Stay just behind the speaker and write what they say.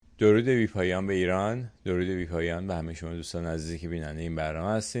درود بی‌پایان به ایران، درود بی‌پایان به همه شما دوستان عزیزی که بیننده این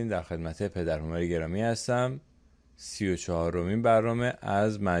برنامه هستین. در خدمت پدر هومر گرامی هستم. 34مین برنامه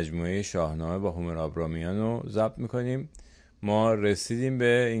از مجموعه شاهنامه با هومر آبرامیان رو ضبط میکنیم. ما رسیدیم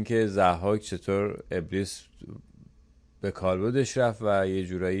به اینکه ضحاک چطور ابلیس به کالبدش رفت و یه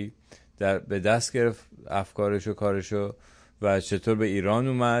جورایی به دست گرفت افکارش و کارشو و چطور به ایران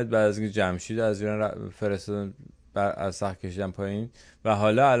اومد بعد از اینکه جمشید از ایران فرستادن از سخت کشیدن پایین و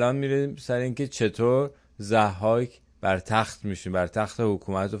حالا الان میریم سر اینکه چطور ضحاک بر تخت میشینه، بر تخت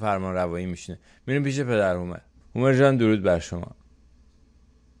حکومت و فرمانروایی میشینه. میریم پیش پدر هومر. هومر جان درود بر شما.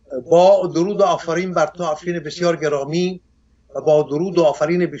 با درود و آفرین بر تو افشین بسیار گرامی و با درود و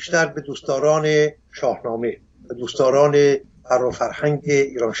آفرین بیشتر به دوستداران شاهنامه و دوستداران فر و فرهنگ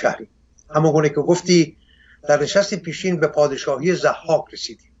ایران شهری. همونگونه که گفتی در نشست پیشین به پادشاهی ضحاک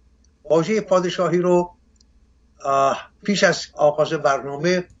رسیدیم. واژه پادشاهی رو پیش از آغاز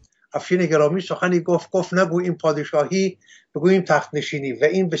برنامه افشین گرامی سخنی گفت نگو این پادشاهی بگوییم تخت نشینی و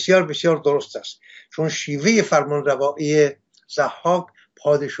این بسیار بسیار درست است، چون شیوه فرمانروایی ضحاک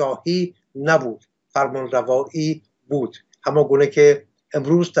پادشاهی نبود، فرمانروایی بود. همون گونه که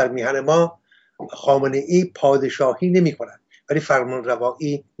امروز در میهن ما خامنه‌ای پادشاهی نمی کند ولی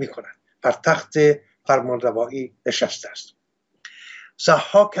فرمانروایی می کند، بر تخت فرمانروایی نشسته است.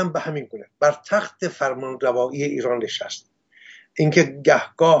 ضحاک هم به همین گونه بر تخت فرمانروایی ایران نشست. اینکه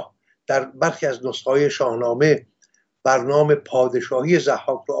گهگاه در برخی از نسخه‌های شاهنامه برنامه پادشاهی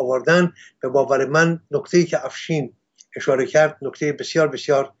ضحاک رو آوردن، به باور من نکته‌ای که افشین اشاره کرد نکته بسیار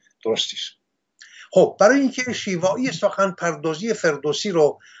بسیار درستی است. خب برای اینکه شیوایی سخن پردازی فردوسی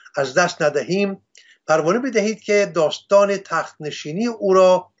رو از دست ندهیم، پروانه بدهید که داستان تخت نشینی او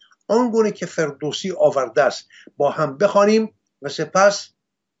را آنگونه که فردوسی آورده است با هم بخوانیم و سپس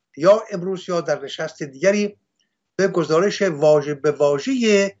یا امروز یا در نشست دیگری به گزارش واژه به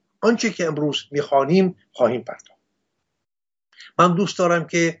واژه آنچه که امروز میخوانیم خواهیم پرداخت. من دوست دارم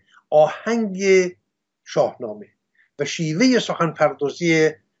که آهنگ شاهنامه و شیوه سخن پردازی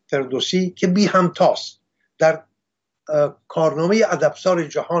فردوسی که بی همتاست، در کارنامه ادبسار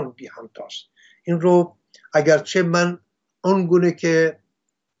جهان بی همتاست، این رو اگرچه من آنگونه که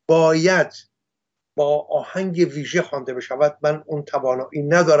باید با آهنگ ویژه خوانده بشود من اون توانایی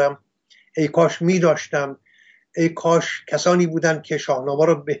ندارم. ای کاش می داشتم، ای کاش کسانی بودند که شاهنامه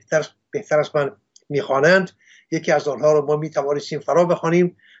رو بهتر از من میخوانند. یکی از آنها رو ما میتوانستیم فرا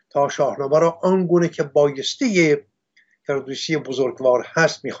بخوانیم تا شاهنامه را آنگونه که بایسته فردوسی بزرگوار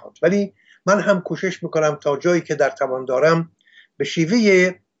هست میخواند، ولی من هم کوشش میکنم تا جایی که در توان دارم به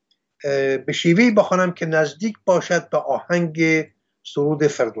شیوهی بخوانم که نزدیک باشد به آهنگ سرود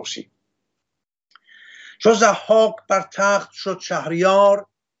فردوسی. چو ضحاک بر تخت شد شهریار،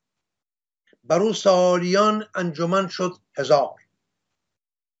 برو سالیان انجمن شد هزار.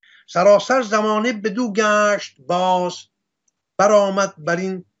 سراسر زمانه بدو گشت باز، برآمد بر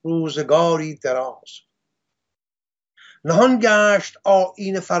این روزگاری دراز. نهان گشت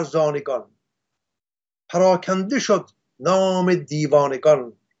آیین فرزانگان، پراکنده شد نام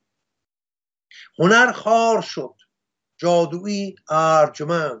دیوانگان. هنر خوار شد جادویی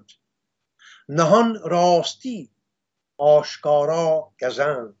ارجمند، نهان راستی آشکارا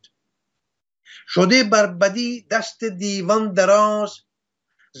گزند. شده بر بدی دست دیوان دراز،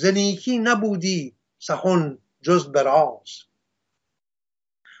 ز نیکی نبودی سخن جز به راز.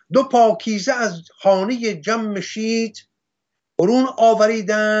 دو پاکیزه از خانه جمشید، برون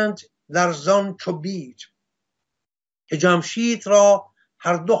آوریدند لرزان چو بید. که جمشید را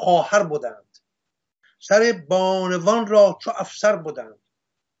هر دو خواهر بودند، سر بانوان را چو افسر بودند.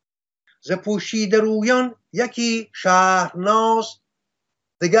 ز پوشیده رویان یکی شهرناز،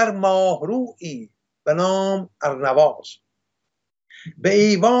 دگر ماهرویی به نام ارنواز. به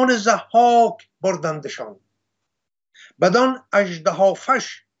ایوان ضحاک بردندشان، بدان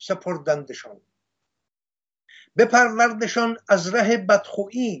اژدهافش سپردندشان. بپروردشان از ره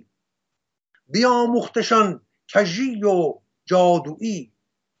بدخویی، بیاموختشان کژی و جادویی.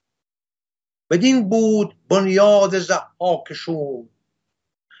 بدین بود بنیاد ضحاک شوم،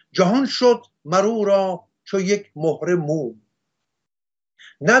 جهان شد مرو را چو یک مهره موم.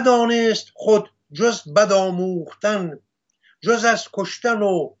 ندانست خود جز بد آموختن، جز از کشتن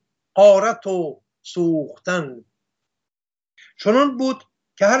و غارت و سوختن. چنان بود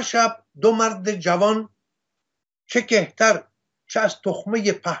که هر شب دو مرد جوان، چه کهتر چه از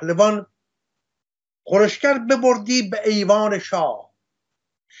تخمه پهلوان. خورشگر ببردی به ایوان شاه،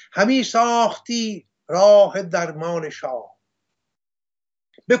 همی ساختی راه درمان شاه.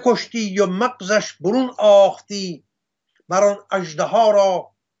 بکشتی و مغزش برون آختی، مران اژدها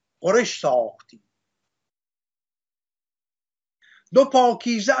را خورش ساختی. دو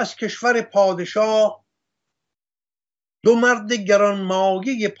پاکیزه از کشور پادشاه، دو مرد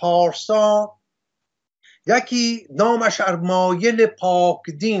گرانمایه پارسا، یکی نامش ارمایل پاک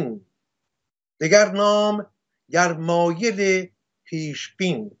دین، دگر نام گرمایل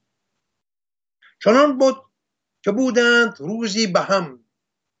پیشبین. چنان بود که بودند روزی به هم،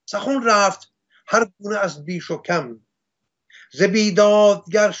 سخن رفت هر گونه از بیش و کم. ز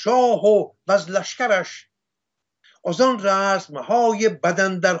بیدادگر شاه و از لشکرش، از آن رزمهای بد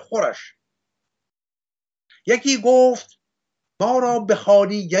اندر خورش. یکی گفت ما را به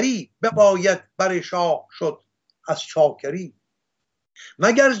خوالیگری، بباید بر شاه شد از چاکری.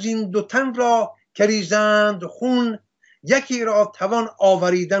 مگر زین دو تن را که ریزند خون، یکی را توان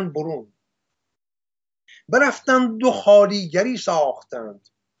آوریدن برون. برفتند دو خوالیگری ساختند،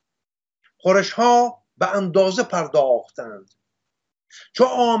 خورش ها به اندازه پرداختند. چو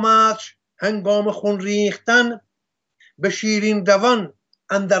آمدش هنگام خون ریختن، به شیرین روان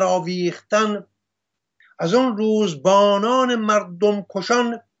اندر آویختن. از آن روزبانان مردم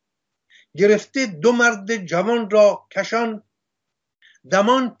کشان، گرفته دو مرد جوان را کشان.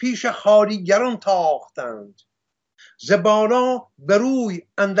 دمان پیش خوالیگران تاختند، ز بالا به روی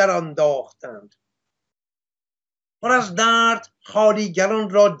اندر انداختند. پر از درد خوالیگران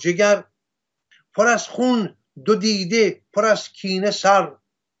را جگر، پر از خون دو دیده پر از کینه سر.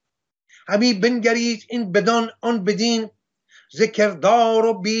 همی بنگرید این بدان آن بدین، ز کردار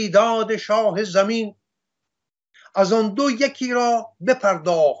و بیداد شاه زمین. از آن دو یکی را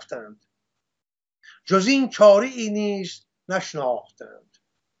بپرداختند، جز این چاره ای نیز نشناختند.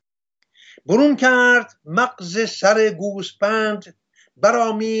 برون کرد مغز سر گوسپند،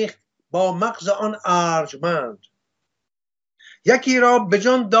 برآمیخت با مغز آن ارجمند. یکی را به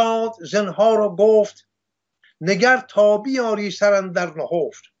جان داد زنهار و گفت، نگر تا بیاری سر اندر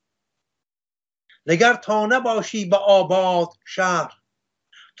نهفت. نگر تا نباشی به آباد شهر،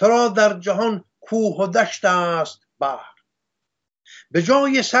 تو را در جهان کوه و دشت است بحر. به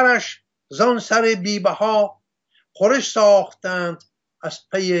جای سرش زان سر بی بها، خورش ساختند از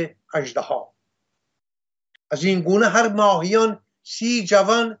پی اژدها. از این گونه هر ماهیان 30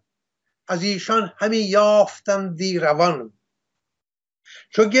 جوان، از ایشان همی یافتندی روان.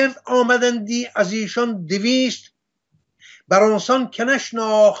 چو گرد آمدندی از ایشان 200، بر آنسان که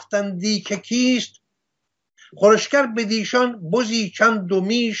نشناختندی که کیست. خورشگر بدیشان بزی چند و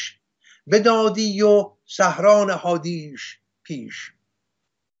میش، بدادی و صحرا نهادیش پیش.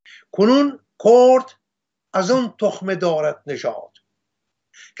 کنون کرد از آن تخمه دارد نژاد،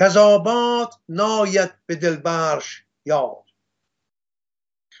 کز آباد ناید به دلبرش یاد.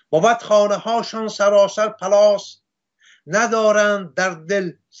 بود خانه هاشان سراسر پلاس، ندارند در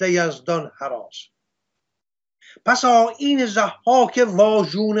دل ز یزدان هراس. پس آیین ضحاک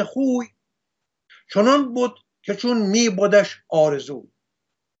واژون خوی، چنان بود که چون می بودش آرزو.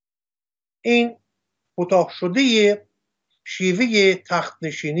 این کوتاه شده شیوه تخت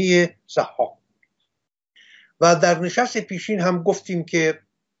نشینی ضحاک. و در نشست پیشین هم گفتیم که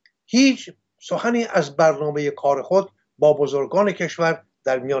هیچ سخنی از برنامه کار خود با بزرگان کشور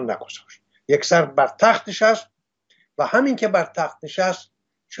در میان نگذاشت. یک سر بر تخت نشست و همین که بر تخت نشست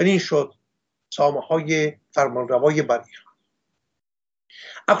چنین شد سامه های فرمانروایی بر ایران.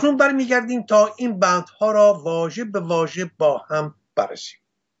 اکنون برمیگردیم تا این بندها را واژه به واژه با هم بررسیم،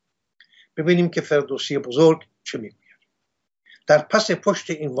 ببینیم که فردوسی بزرگ چه میگوید. در پس پشت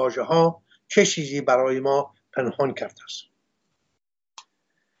این واژه ها چه چیزی برای ما پنهان کرده است.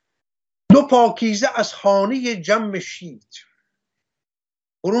 دو پاکیزه از خانه جمشید،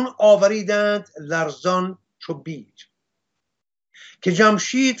 برون آوریدند لرزان چو بید. که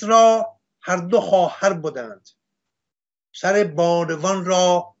جمشید را هر دو خواهر بودند، سر بانوان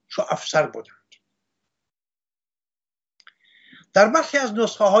را چو افسر بودند. در برخی از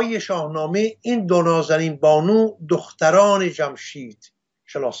نسخه های شاهنامه این دو نازنین بانو دختران جمشید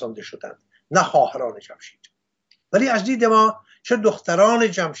شناسانده شدند، نه خواهران جمشید. ولی از دید ما چه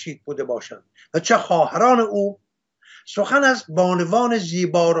دختران جمشید بوده باشند و چه خواهران او، سخن از بانوان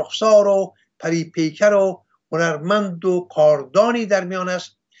زیبا رخسار و پری پیکر و هنرمند و کاردانی در میان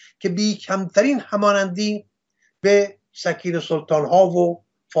است که بی کمترین همانندی به سکینه سلطان ها و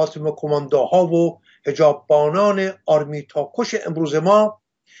فاطمه کمانداها و حجاببانان آرمیتاکش امروز ما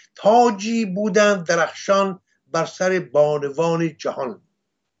تاجی بودند درخشان بر سر بانوان جهان.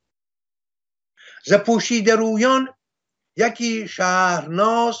 ز پوشیده رویان یکی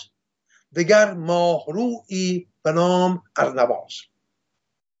شهرناز، دگر ماهرویی به نام ارنواز.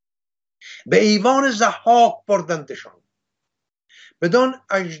 به ایوان ضحاک بردندشان، بدان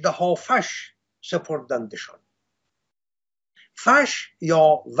اژدها فش سپردندشان. فش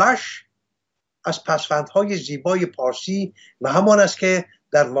یا وش از پسوندهای زیبای پارسی و همان است که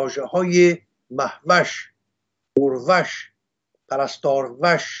در واژه‌های مهوش، اوروش،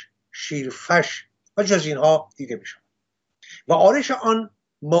 پرستاروش، شیرفش و جز اینها دیده می‌شود و آرش آن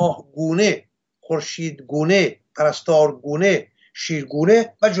ماهگونه، خورشیدگونه، پرستارگونه،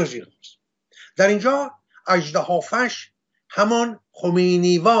 شیرگونه و جز اینهاست. در اینجا اژدهافش همان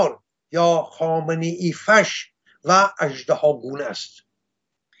خمینیوار یا خامنه‌ای فش و اژدهاگونه است.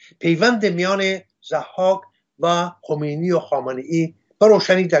 پیوند میان ضحاک و خمینی و خامنه‌ای به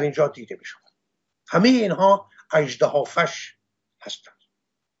روشنی در اینجا دیده می شود. همه اینها اژدهافش هستند.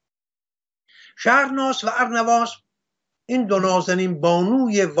 شهرناس و ارنواس، این دو نازنین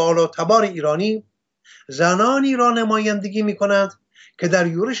بانوی والاتبار ایرانی، زنانی را نمایندگی می کنند که در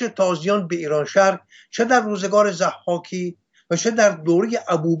یورش تازیان به ایران شهر، چه در روزگار ضحاکی و چه در دوره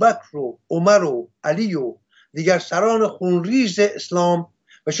ابوبکر و عمر و علی و دیگر سران خونریز اسلام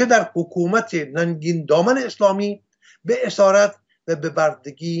و چه در حکومت ننگین دامن اسلامی به اسارت و به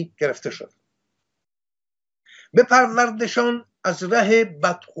بردگی گرفته شد. به پروردشان از ره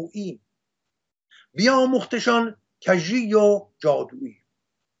بدخویی، بیاموختشان کژی و جادویی.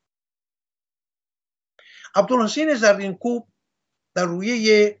 عبدالحسین زرینکوب در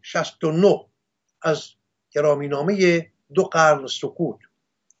رویه 69 از گرامینامه 2 قرن سکوت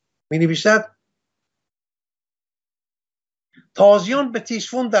می نویسد: تازیان به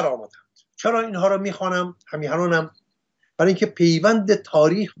تیسفون در آمدند. چرا اینها را می خوانم همیهنانم؟ برای اینکه پیوند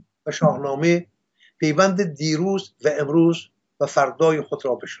تاریخ و شاهنامه، پیوند دیروز و امروز و فردای خود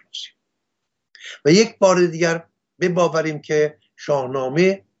را بشناسیم و یک بار دیگر بباوریم که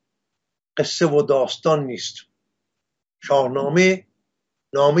شاهنامه قصه و داستان نیست. شاهنامه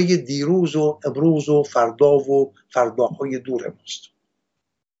نامه دیروز و امروز و فردا و فرداهای دور ماست.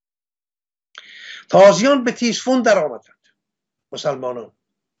 تازیان به تیسفون در آمدند مسلمانان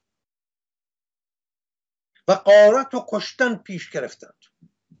و غارت و کشتن پیش گرفتند.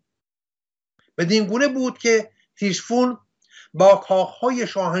 بدین گونه بود که تیسفون با کاخهای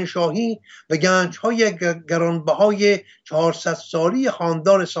شاهنشاهی و گنجهای گرانبهای 400 سالی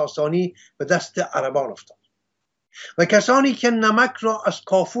خاندان ساسانی به دست عربان افتاد و کسانی که نمک را از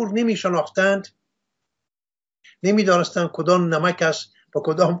کافور نمی شناختند، نمی دانستند کدام نمک است و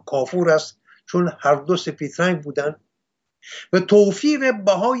کدام کافور است، چون هر دو سپید رنگ بودند، و توفیر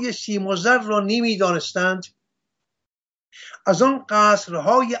بهای سیم و زر را نمی دانستند، از آن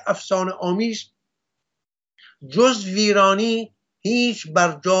قصرهای افسانه آمیز جز ویرانی هیچ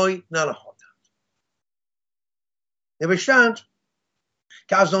بر جای ننهادند. نوشتند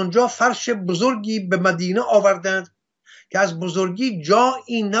که از آنجا فرش بزرگی به مدینه آوردند که از بزرگی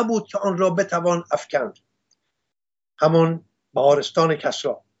جایی نبود که آن را بتوان افکند، همان بهارستان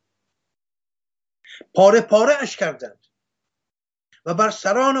کسری. پاره پاره اش کردند و بر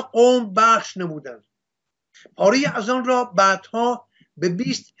سران قوم بخش نمودند. پاره از آن را بعدها به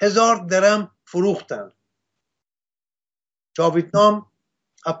 20,000 درم فروختند. جاویدنام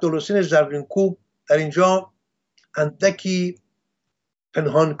عبدالحسین زرینکوب در اینجا اندکی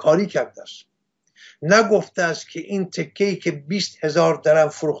پنهانکاری کرده است. نگفته است که این تکه‌ای که 20,000 درم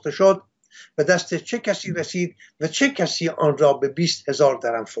فروخته شد به دست چه کسی رسید و چه کسی آن را به 20,000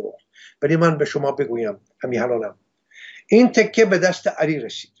 درم فروخت. ولی من به شما بگویم همیهنانم، این تکه به دست علی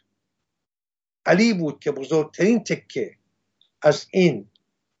رسید. علی بود که بزرگترین تکه از این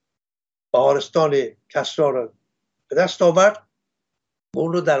بهارستان کسری را به دست آورد و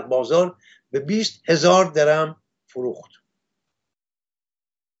اون رو در بازار به 20,000 درم فروخت.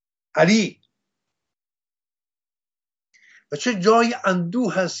 علی. و چه جای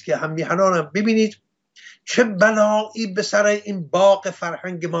اندوه هست که همیهنانم ببینید چه بلایی به سر این باغ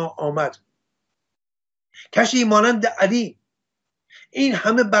فرهنگ ما آمد. کسی مانند علی این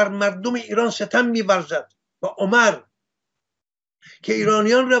همه بر مردم ایران ستم می‌ورزد و عمر که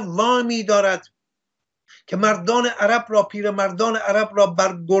ایرانیان را وامی دارد که مردان عرب را، پیر مردان عرب را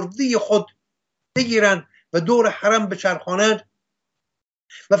بر گردی خود بگیرند و دور حرم بچرخانند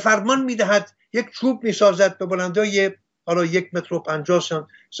و فرمان میدهد، یک چوب میسازد به بلندی حالا 1.50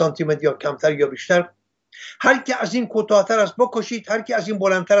 سانتی متر یا کمتر یا بیشتر، هر کی از این کوتاه‌تر است بکشید، هر کی از این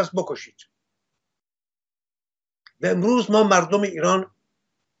بلندتر است بکشید. و امروز ما مردم ایران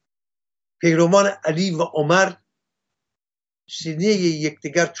پیروان علی و عمر سینه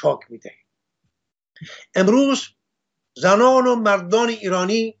یکدیگر چاک میدهیم. امروز زنان و مردان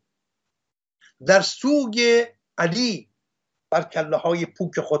ایرانی در سوگ علی بر کله های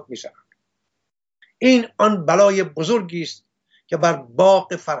پوک خود میزنند. این آن بلای بزرگی است که بر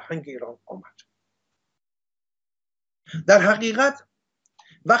باغ فرهنگ ایران آمد. در حقیقت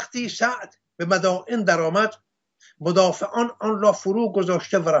وقتی سعد به مدائن درآمد، مدافعان آن را فرو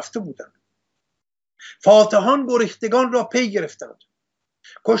گذاشته و رفته بودند. فاتحان گریختگان را پی گرفتند.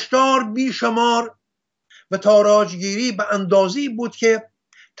 کشتار بیشمار و تاراجگیری به اندازه‌ای بود که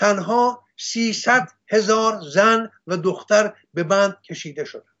تنها 300,000 زن و دختر به بند کشیده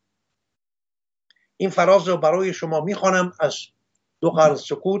شد. این فراز را برای شما میخوانم از 2 قرن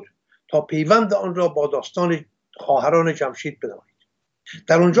سکوت تا پیوند آن را با داستان خواهران جمشید بدانید.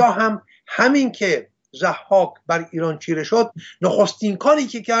 در اونجا هم همین که ضحاک بر ایران چیره شد، نخستین کاری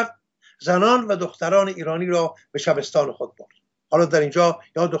که کرد زنان و دختران ایرانی را به شبستان خود برد. حالا در اینجا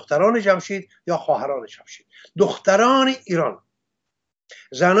یا دختران جمشید یا خواهران جمشید. دختران ایران،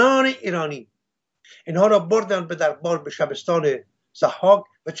 زنان ایرانی، اینها را بردن به دربار، به شبستان ضحاک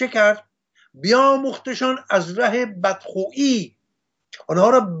و چه کرد؟ بیاموختشان از ره بدخویی، آنها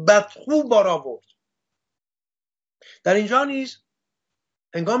را بدخو بار آورد. در اینجا نیز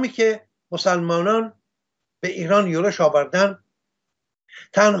هنگامی که مسلمانان به ایران یورش آوردن،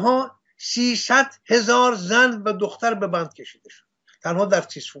 تنها 300,000 زن و دختر به بند کشیده شد. تنها در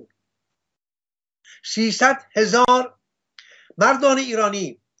تیسفون 300,000 مردان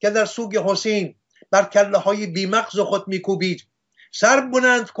ایرانی که در سوگ حسین بر کله های بیمغز خود میکوبید، سر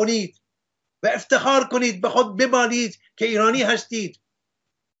بلند کنید و افتخار کنید، به خود بمالید که ایرانی هستید.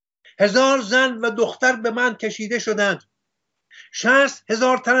 1000 زن و دختر به بند کشیده شدند.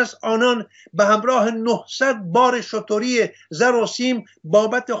 60,000 تن از آنان به همراه 900 بار شتری زر و سیم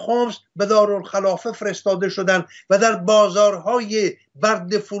بابت خمس به دارالخلافه فرستاده شدند و در بازارهای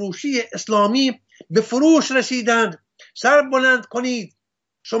برده فروشی اسلامی به فروش رسیدند. سر بلند کنید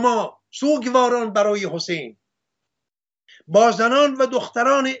شما سوگواران برای حسین. با زنان و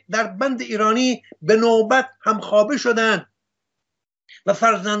دختران در بند ایرانی به نوبت همخوابه شدند و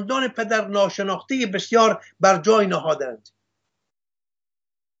فرزندان پدر ناشناخته بسیار بر جای نهادند.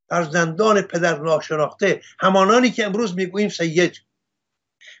 فرزندان پدر ناشناخته، همانانی که امروز میگوییم سید،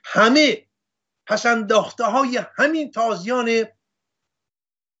 همه پسنداخته های همین تازیان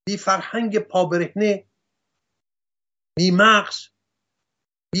بی فرهنگ پابرهنه، بی مغز،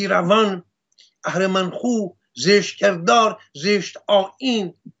 بی روان، اهرمنخو، زشت کردار، زشت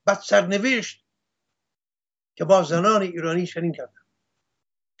آیین، بد سرنوشت که با زنان ایرانی چنین کردند.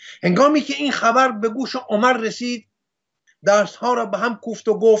 هنگامی که این خبر به گوش عمر رسید، دستها را به هم کوفت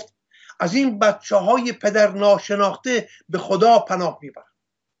و گفت از این بچه های پدر ناشناخته به خدا پناه میبرم.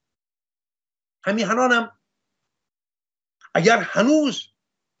 همیهنانم اگر هنوز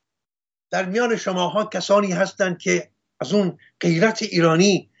در میان شماها کسانی هستند که از اون غیرت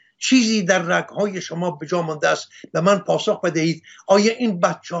ایرانی چیزی در رگهای شما به جا مانده است، به من پاسخ بدهید. آیا این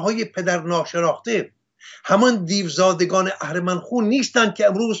بچه های پدر ناشناخته همان دیوزادگان اهرمنخون نیستند که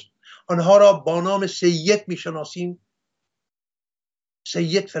امروز آنها را با نام سید میشناسیم؟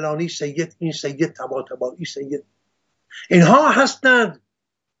 سید فلانی، سید این، سید طباطبایی، سید. اینها هستند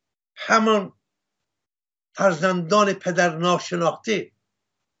همان فرزندان پدر ناشناخته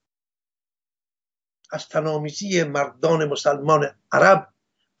از تنامیزی مردان مسلمان عرب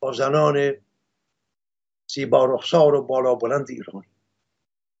با زنان زیبا رخسار و بالا بلند ایرانی.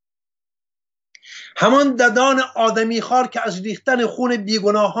 همان ددان آدمی خار که از ریختن خون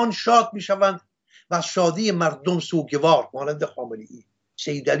بیگناهان شاد میشوند و از شادی مردم سوگوار، مانند خامنه‌ای،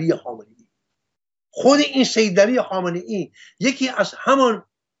 سیدعلی خامنه‌ای. خود این سیدعلی خامنه‌ای یکی از همان،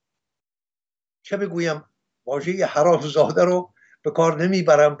 چه بگویم، واژه حرامزاده رو به کار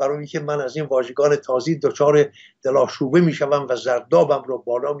نمیبرم برای اینکه من از این واژگان تازی دچار دلاشوبه میشوم و زردابم رو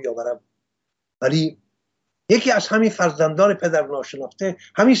بالا میآورم، ولی یکی از همین فرزندان پدر ناشناخته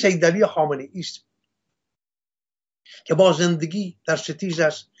همین سیدعلی خامنه‌ای است که با زندگی در ستیز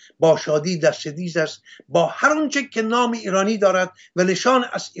است، با شادی در ستیز است، با هر آنچه که نام ایرانی دارد و نشان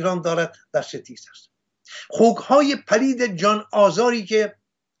از ایران دارد در ستیز است. خوک‌های پلید جان آزاری که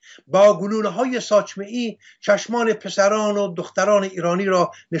با گلوله‌های ساچمه‌ای چشمان پسران و دختران ایرانی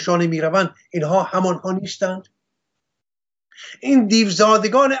را نشانه می‌روند، اینها همانها نیستند؟ این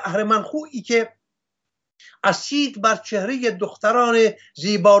دیوزادگان اهرمنخویی که اسید بر چهره دختران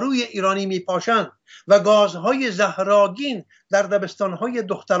زیباروی ایرانی میپاشند و گازهای زهراگین در دبستانهای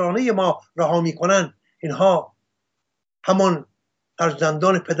دخترانه ما رها میکنند، اینها همان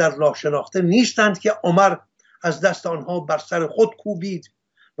فرزندان پدر ناشناخته نیستند که عمر از دست آنها بر سر خود کوبید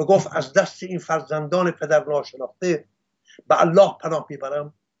و گفت از دست این فرزندان پدر ناشناخته به الله پناه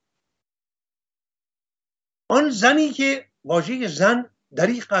میبرم؟ آن زنی که واژه زن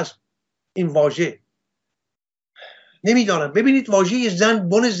دریغ است، این واژه نمیدانم. ببینید واژه زن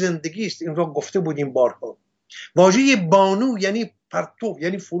بن زندگی است، این را گفته بودیم بارها. واژه بانو یعنی پرتو،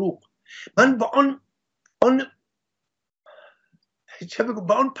 یعنی فروغ. من با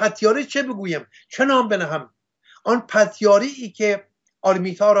آن پتیاره چه بگویم، چه نام بنهم؟ آن پتیاره ای که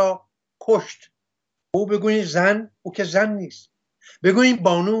آرمیتا را کشت او بگویین زن، او که زن نیست. بگویین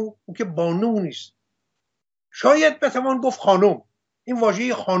بانو، او که بانو نیست. شاید بتوان گفت خانم. این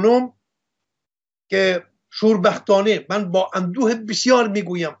واژه خانم که شوربختانه من با اندوه بسیار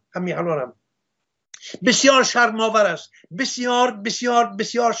میگویم همین الانم، بسیار شرم‌آور است، بسیار بسیار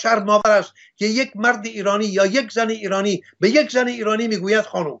بسیار شرم‌آور است که یک مرد ایرانی یا یک زن ایرانی به یک زن ایرانی میگوید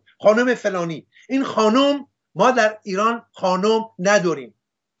خانم، خانم فلانی. این خانم، ما در ایران خانم نداریم.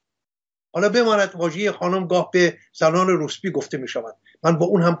 حالا بماند واژه خانم گاه به زنان روسپی گفته می شود، من با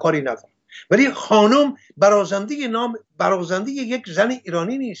اون هم کاری ندارم، ولی خانم برازنده یک زن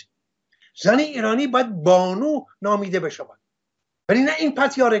ایرانی نیست. زن ایرانی باید بانو نامیده بشود، ولی نه این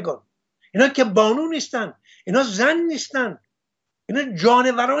پتیارگان. اینا که بانو نیستن، اینا زن نیستن، اینا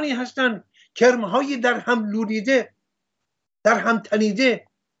جانورانی هستن، کرمهایی در هم لولیده، در هم تنیده،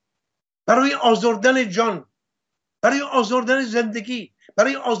 برای آزردن جان، برای آزردن زندگی،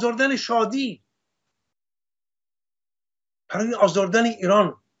 برای آزردن شادی، برای آزردن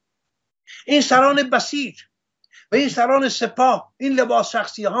ایران. این سران بسیج و این سران سپاه، این لباس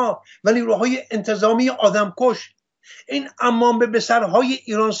شخصی ها و نیروهای انتظامی آدمکش، این امامه به سرهای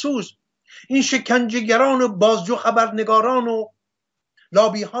ایرانسوز، این شکنجهگران و بازجو خبرنگاران و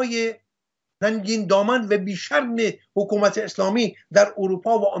لابی های ننگین دامن و بیشرم حکومت اسلامی در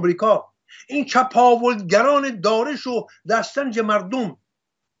اروپا و آمریکا، این چپاولگران دارش و دستنج مردم،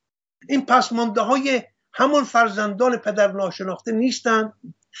 این پسمانده های همون فرزندان پدر ناشناخته نیستند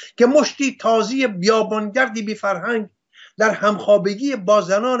که مشتی تازی بیابانگردی بی فرهنگ در همخوابگی با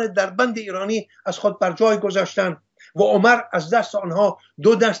زنان در بند ایرانی از خود بر جای گذاشتند و عمر از دست آنها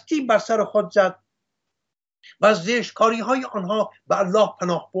دو دستی بر سر خود زد و از زشتکاری های آنها به الله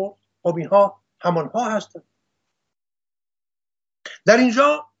پناه برد. خب اینها همانها هستند. در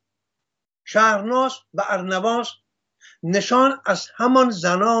اینجا شهرناز و ارنواز نشان از همان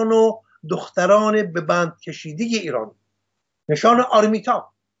زنان و دختران به بند کشیده ایران، نشان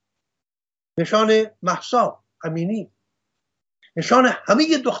آرمیتا، نشان مهسا امینی، نشان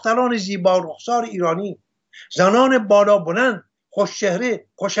همه دختران زیبا رخسار ایرانی، زنان بالا بلند، خوشچهره،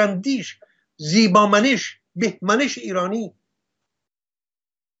 خوشاندیش، زیبامنش، بهمنش ایرانی.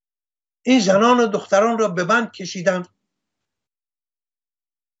 این زنان و دختران را به بند کشیدند.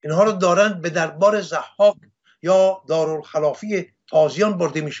 اینها را دارند به دربار ضحاک یا دارالخلافی تازیان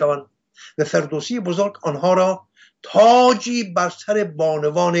برده می شوند و فردوسی بزرگ آنها را تاجی بر سر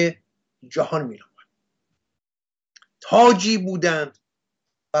بانوان جهان می نامد. تاجی بودند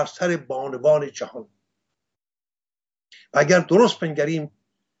بر سر بانوان جهان. و اگر درست بنگریم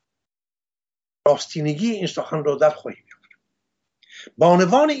راستینگی این سخن را در خواهیم یافت.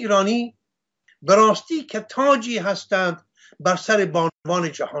 بانوان ایرانی به راستی که تاجی هستند بر سر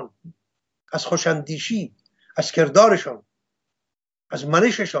بانوان جهان، از خوشاندیشی، از کردارشان، از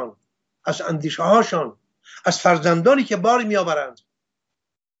منششان، از اندیشه هاشان، از فرزندانی که بار می آورند،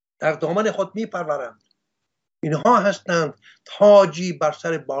 در دامن خود می پرورند. اینها هستند تاجی بر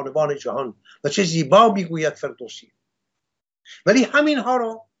سر بانوان جهان. و چه زیبا می گوید فردوسی. ولی همینها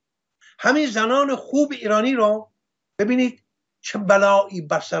را، همین زنان خوب ایرانی را ببینید چه بلایی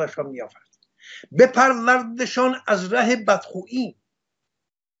بر سرشان می آورد. بپروردشان از ره بدخویی،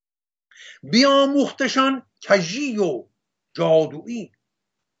 بیاموختشان کژی و جادویی.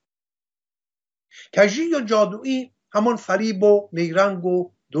 کژی و جادویی همان فریب و نیرنگ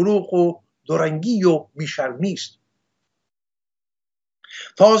و دروغ و دورنگی و بیشرمی است.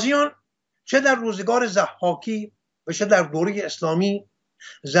 تازیان چه در روزگار ضحاکی و چه در دوره اسلامی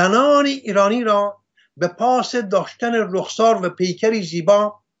زنان ایرانی را به پاس داشتن رخسار و پیکری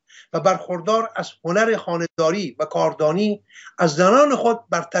زیبا و برخوردار از هنر خانه‌داری و کاردانی از زنان خود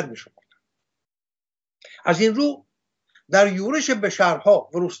برتر می‌شمردند. از این رو در یورش به شهرها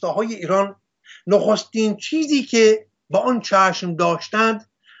و روستاهای ایران نخستین چیزی که با آن چشم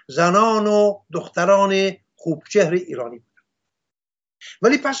داشتند زنان و دختران خوبچهر ایرانی بود.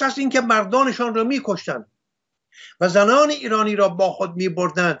 ولی پس از اینکه مردانشان را می‌کشتند و زنان ایرانی را با خود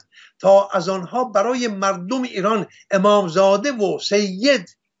می‌بردند تا از آنها برای مردم ایران امامزاده و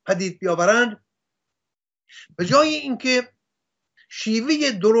سید پدید بیاورند، به جای اینکه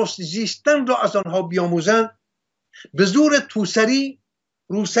شیوه درست زیستن را از آنها بیاموزند، به زور توسری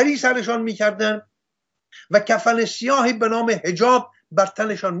روسری سرشان می‌کردند و کفن سیاهی به نام حجاب بر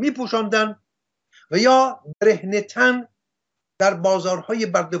تنشان می‌پوشاندند و یا برهنه تن در بازارهای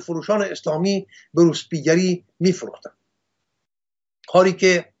برده فروشان اسلامی به روسپیگری می‌فروختند. کاری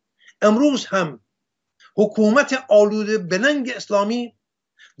که امروز هم حکومت آلوده به ننگ اسلامی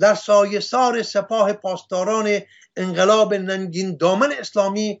در سایه سار سپاه پاسداران انقلاب ننگین دامن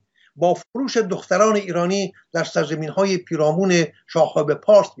اسلامی با فروش دختران ایرانی در سرزمین‌های پیرامون شاهاب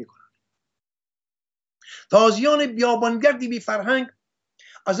پارس می‌کند. تازیان بیابانگردی بی فرهنگ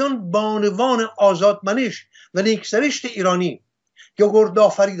از آن بانوان آزادمنش و نیکسرشت ایرانی که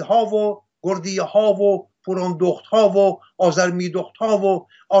گردآفریدها و گردیها و پوراندختها و آزرمیدختها و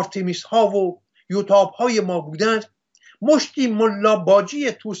آرتمیسها و یوتابهای ما بودند، مشتی ملا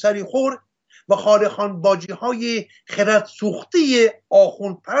باجی توسری خور و خالخان باجی های خرد سوخته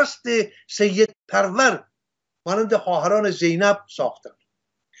آخون پرست سید پرور مانند خواهران زینب ساختند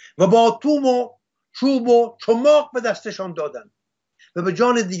و با توم و چوب و چماق به دستشان دادند و به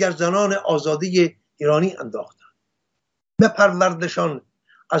جان دیگر زنان آزاده ایرانی انداختند. بپروردشان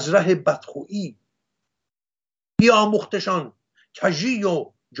از ره بدخویی، بیاموختشان کژی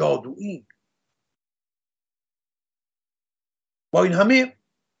و جادویی. با این همه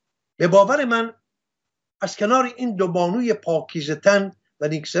به باور من از کنار این دو بانوی پاکیزه تن و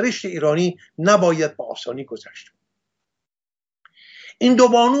نیکسرشت ایرانی نباید به آسانی گذشت. این دو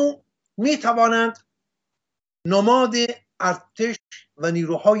بانو می توانند نماد ارتش و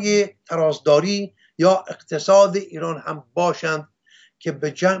نیروهای ترازداری یا اقتصاد ایران هم باشند که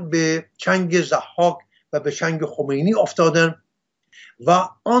به چنگ ضحاک و به چنگ خمینی افتادند و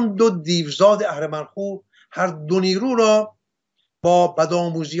آن دو دیوزاد اهرمنخو هر دو نیرو را با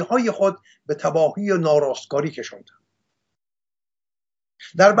بدآموزی های خود به تباهی و ناراستگاری کشاندند.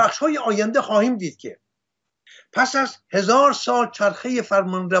 در بخش های آینده خواهیم دید که پس از 1000 سال چرخه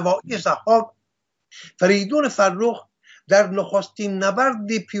فرمانروایی ضحاک، فریدون فرخ در نخستین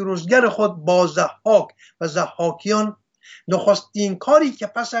نبرد پیروزگر خود با ضحاک و ضحاکیان نخستین کاری که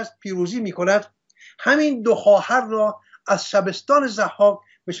پس از پیروزی می کند همین دو خواهر را از شبستان ضحاک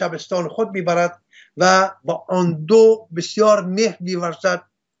به شبستان خود میبرد و با آن دو بسیار مهر می‌ورزد،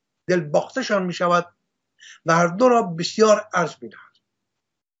 دلباختشان می شود و هر دو را بسیار ارج می دهد.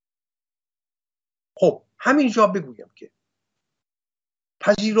 خب همینجا بگویم که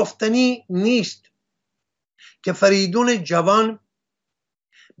پذیرفتنی نیست که فریدون جوان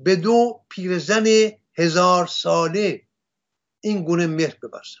به دو پیرزن 1000 ساله این گونه مهر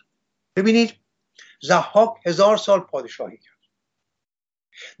بورزد. ببینید ضحاک 1000 سال پادشاهی کرد.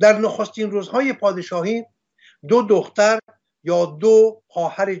 در نخستین روزهای پادشاهی دو دختر یا دو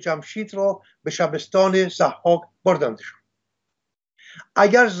خواهر جمشید را به شبستان ضحاک بردندشان.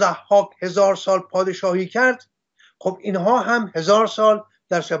 اگر ضحاک 1000 سال پادشاهی کرد، خب اینها هم 1000 سال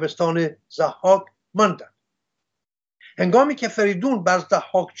در شبستان ضحاک ماندند. هنگامی که فریدون بر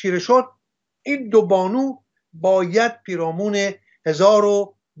ضحاک چیره شد، این دو بانو باید پیرامون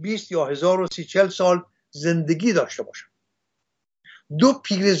 1020 یا 1030 سال زندگی داشته باشند. دو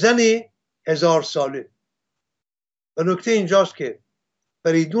پیرزن 1000 ساله. و نکته اینجاست که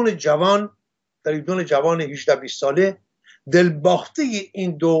فریدون جوان 18-20 ساله دلباخته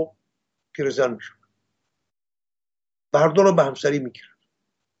این دو پیرزن می شود و هر دو را به همسری می گیرد.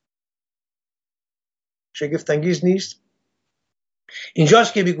 شگفت انگیز نیست؟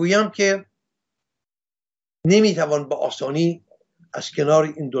 اینجاست که میگویم که نمیتوان به آسانی از کنار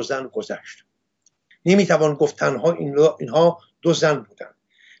این دو زن گذشت. نمیتوان گفت تنها اینها دو زن بودند.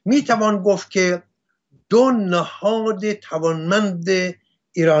 میتوان گفت که دو نهاد توانمند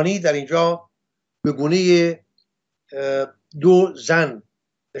ایرانی در اینجا به گونه دو زن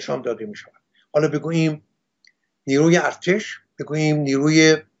نشان داده می شود. حالا بگوییم نیروی ارتش، بگوییم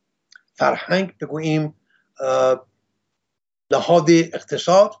نیروی فرهنگ، بگوییم نهاد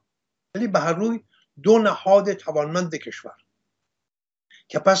اقتصاد، ولی به هر روی دو نهاد توانمند کشور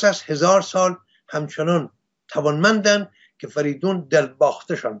که پس از 1000 سال همچنان توانمندند که فریدون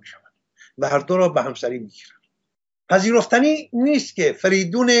دلباختشان می شود و هر دو را به همسری می گیرند. پذیرفتنی نیست که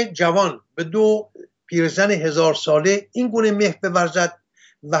فریدون جوان به دو پیرزن 1000 ساله این گونه مهر بورزد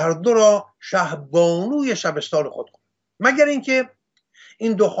و هر دو را شهبانوی شبستان خود کند، مگر اینکه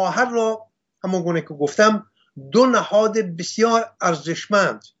این دو خواهر را همون گونه که گفتم دو نهاد بسیار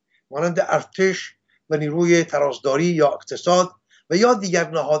ارزشمند مانند ارتش و نیروی ترازداری یا اقتصاد و یا دیگر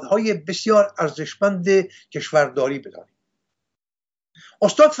نهادهای بسیار ارزشمند کشورداری بدانیم.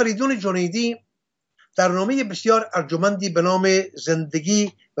 استاد فریدون جنیدی در نامه بسیار ارجمندی به نام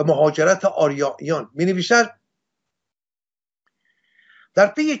زندگی و مهاجرت آریاییان می نویسد: در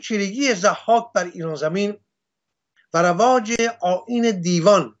پی چیرگی ضحاک بر ایران زمین و رواج آیین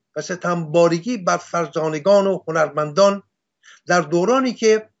دیوان و ستمبارگی بر فرزانگان و هنرمندان در دورانی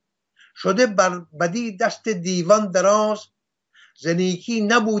که شده بر بدی دست دیوان دراز، زنیکی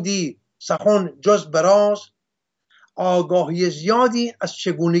نبودی سخن جز براز، آگاهی زیادی از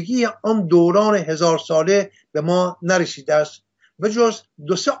چگونگی آن دوران 1000 ساله به ما نرسیده است و جز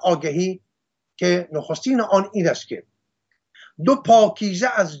 2-3 آگهی که نخستین آن این است که دو پاکیزه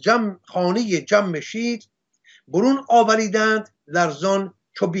از خانه جم شید برون آوریدند لرزان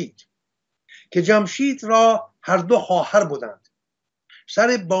چو بید، که جمشید را هر دو خواهر بودند،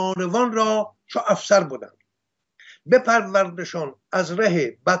 سر بانوان را چو افسر بودند. بپروردشان از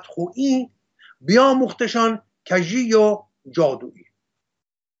ره بدخویی، بیاموختشان کژی و جادویی.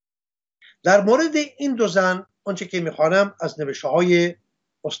 در مورد این دو زن آنچه که میخوانم از نوشته های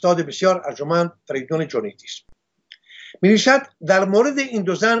استاد بسیار ارجمند فریدون جنیدی است. می‌نویسد در مورد این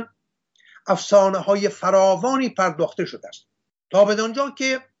دو زن افسانه های فراوانی پرداخته شده است، تا بدانجا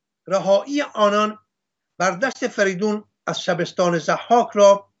که رهایی آنان بر دست فریدون از شبستان ضحاک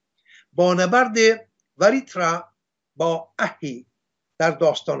را با نبرد وریترا با اهی در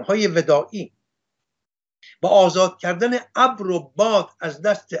داستانهای ودائی و آزاد کردن ابر و باد از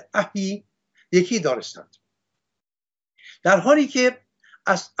دست اهی یکی دارستند، در حالی که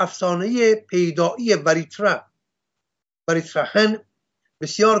از افسانه پیدایی وریتراهن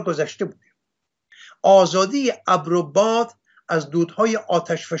بسیار گذشته بود. آزادی ابر و باد از دودهای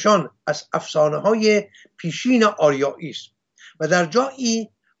آتشفشان از افسانه‌های پیشین آریایی است و در جایی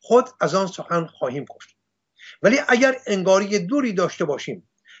خود از آن سخن خواهیم گفت. ولی اگر انگاری دوری داشته باشیم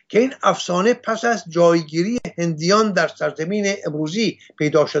که این افسانه پس از جایگیری هندیان در سرزمین امروزی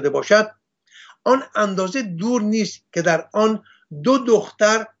پیدا شده باشد، آن اندازه دور نیست که در آن دو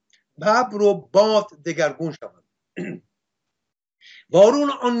دختر ببر و باد دگرگون شوند. وارون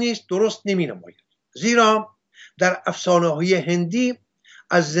آن نیست درست نمی نماید، زیرا در افسانه‌های هندی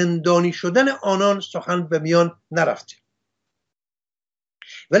از زندانی شدن آنان سخن به میان نرفته.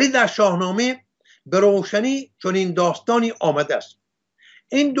 ولی در شاهنامه به روشنی چنین داستانی آمده است.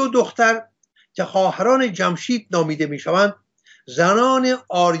 این دو دختر که خواهران جمشید نامیده می شوند زنان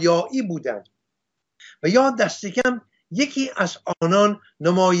آریایی بودند و یا دست کم یکی از آنان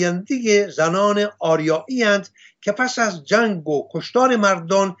نماینده زنان آریایی اند که پس از جنگ و کشتار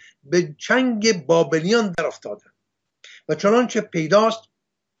مردان به چنگ بابلیان در افتادند و چنانچه پیداست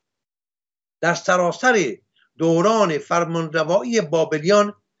در سراسر دوران فرمانروایی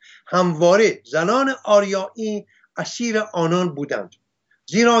بابلیان همواره زنان آریایی اسیر آنان بودند،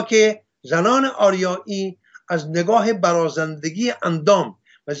 زیرا که زنان آریایی از نگاه برازندگی اندام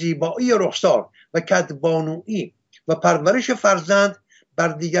و زیبایی رخسار و کدبانویی و پرورش فرزند بر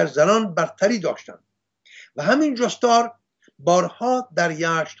دیگر زنان برتری داشتند و همین جستار بارها در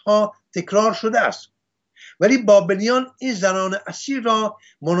یشت‌ها تکرار شده است. ولی بابلیان این زنان اسیر را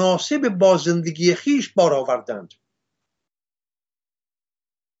مناسب با زندگی خیش بار آوردند.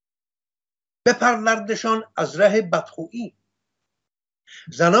 بپروردشان از ره بدخویی.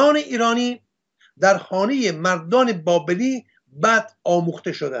 زنان ایرانی در خانه مردان بابلی بد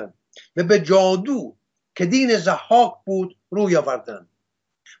آموخته شدند و به جادو که دین ضحاک بود روی آوردند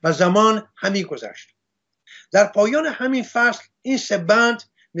و زمان همی گذشت. در پایان همین فصل این سه بند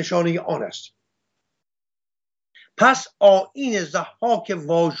نشانه آن است. پس آیین ضحاک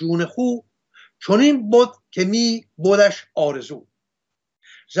واژون خو، چنین بود که می بودش آرزو.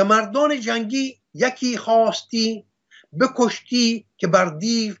 ز مردان جنگی یکی خواستی، بکشتی که بر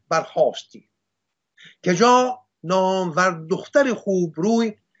دیو برخاستی. که جا نامور دختر خوب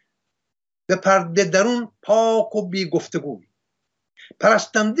روی، به پرده درون پاک و بی گفتگوی.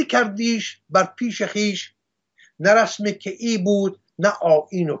 پرستنده کردیش بر پیش خیش، نه رسم که ای بود نه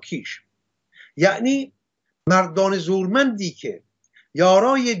آیین و کیش. یعنی مردان زورمندی که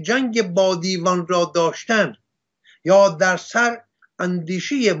یارای جنگ با دیوان را داشتند یا در سر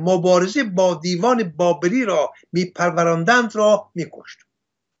اندیشه مبارزه با دیوان بابلی را میپروراندند را میکشت.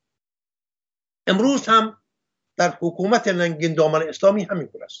 امروز هم در حکومت لنگین دامن اسلامی همین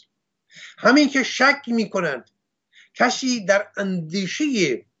گونه است. همین که شک میکنند کسی در اندیشه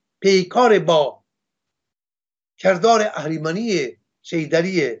پیکار با کردار اهریمنی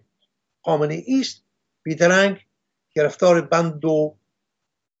سیدری خامنه‌ای است، بیدرنگ گرفتار بند و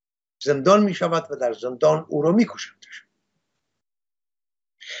زندان می شود و در زندان او را می کشندش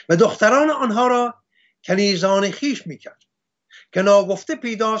و دختران آنها را کنیزان خیش می کرد که ناگفته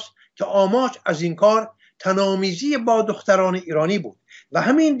پیداست که آماج از این کار تنامیزی با دختران ایرانی بود و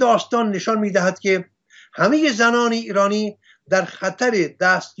همین داستان نشان می دهد که همه زنان ایرانی در خطر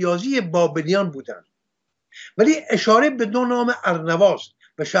دستیازی بابلیان بودند. ولی اشاره به دو نام ارنواز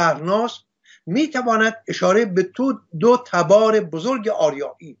و شهرناز می تواند اشاره به دو تبار بزرگ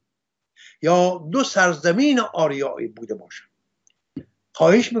آریایی یا دو سرزمین آریایی بوده باشد.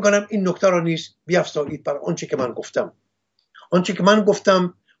 خواهش میکنم این نکته را نیز بیفزایید بر آنچه که من گفتم. آنچه که من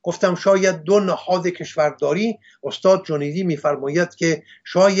گفتم شاید دو نهاد کشورداری. استاد جنیدی میفرماید که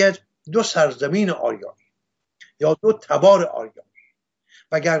شاید دو سرزمین آریایی یا دو تبار آریایی،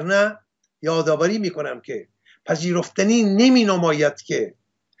 وگرنه یادآوری میکنم که پذیرفتنی نمی نماید که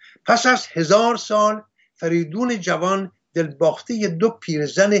پس از 1000 سال فریدون جوان دلباخته دو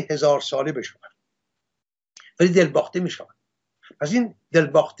پیرزن 1000 ساله بشوند، ولی دلباخته میشوند. پس این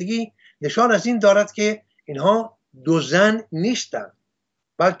دلباختگی نشان از این دارد که اینها دو زن نیستند،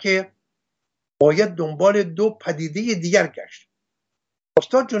 بلکه باید دنبال دو پدیده دیگر گشت.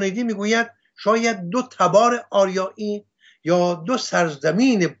 استاد جنیدی میگوید شاید دو تبار آریایی یا دو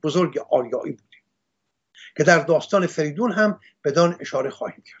سرزمین بزرگ آریایی بود که در داستان فریدون هم بدان اشاره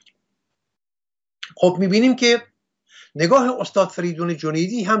خواهیم کرد. خب میبینیم که نگاه استاد فریدون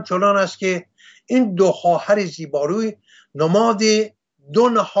جنیدی هم چنان است که این دو خواهر زیباروی نماد دو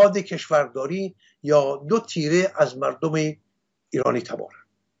نهاد کشورداری یا دو تیره از مردم ایرانی تبار.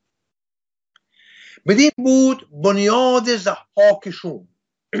 بدین بود بنیاد ضحاکشون.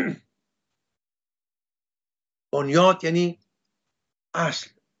 بنیاد یعنی اصل،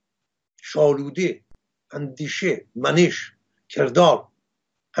 شالوده، اندیشه، منش، کردار.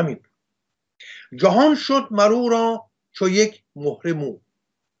 همین جهان شد مرو را چو یک مهره موم.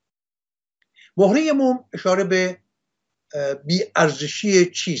 مهره موم اشاره به بی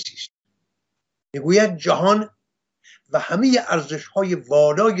ارزشی چیزی است. میگوید جهان و همه ارزش های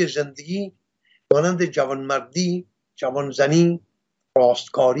والای زندگی مانند جوانمردی، جوانزنی،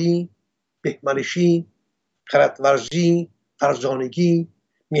 راستکاری، بهمنشی، خردورزی، فرزانگی،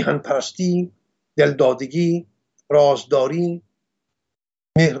 میهنپرستی، دلدادگی، رازداری،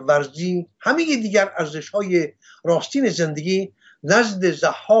 مهرورزی، همه دیگر ارزش‌های راستین زندگی نزد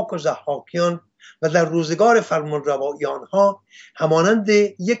ضحاک و ضحاکیان و در روزگار فرمانروایی آنها همانند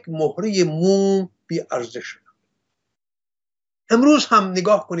یک مهره موم بی ارزش شدند. امروز هم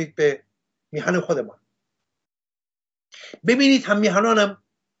نگاه کنید به میهن خودمان، ببینید هم میهنانم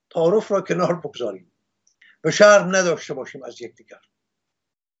تعارف را کنار بگذاریم و شرم نداشته باشیم از یکدیگر.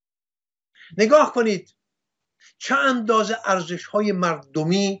 نگاه کنید چه اندازه ارزش‌های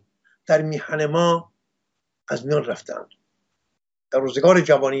مردمی در میهن ما از میان رفتند. در روزگار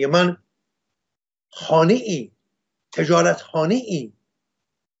جوانی من خانه‌ای، تجارتخانه‌ای،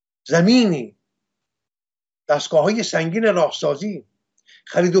 زمینی، دستگاه‌های سنگین راهسازی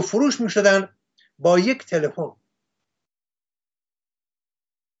خرید و فروش می‌شدن با یک تلفن.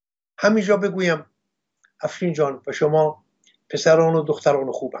 همینجا بگویم افشین جان و شما پسران و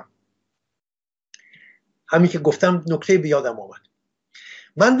دختران خوبم، همین که گفتم نکته بیادم آمد.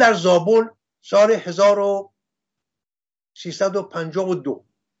 من در زابل سال 1352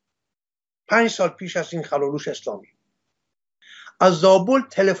 5 سال پیش از این خلالوش اسلامی از زابل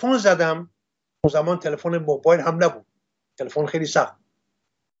تلفن زدم. اون زمان تلفن موبایل هم نبود، تلفن خیلی سخت،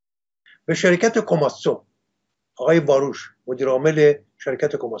 به شرکت کوماتسو، آقای واروش مدیر عامل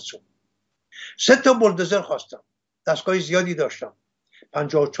شرکت کوماتسو. 3 تا بولدوزر خواستم، دستگاه زیادی داشتم،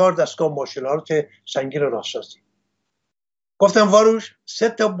 54 دستگاه ماشین‌آلات سنگین راهسازی. گفتم واروش 3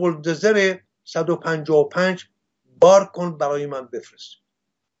 تا بولدوزر 155 بار کن برای من بفرست.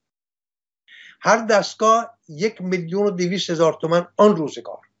 هر دستگاه 1,200,000 تومان آن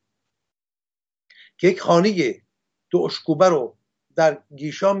روزگار که یک خانه 2 اشکوبه رو در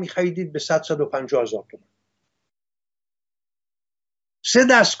گیشا می‌خریدید به 100,000-150,000 تومان. 3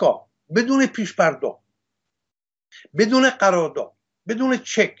 دستگاه بدون پیش پرداخت، بدون قرارداد، بدون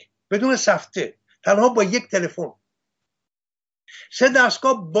چک، بدون سفته، تنها با یک تلفن. 3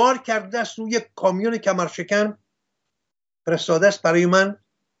 دستگاه بار کرده است روی کامیون کمرشکن، فرستاده است برای من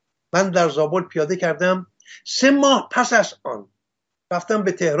در زابل پیاده کردم. 3 ماه پس از آن رفتم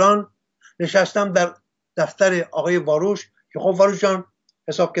به تهران، نشستم در دفتر آقای واروش که خب واروش جان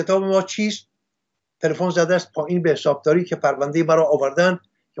حساب کتاب ما چیست؟ تلفن زده است پایین به حسابداری که پرونده مرا آوردن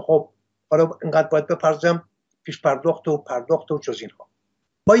که خب حالا اینقدر باید بپردازم پیش پرداخت و پرداخت و جز اینها.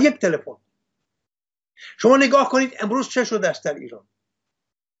 با یک تلفن. شما نگاه کنید امروز چه شده است در ایران.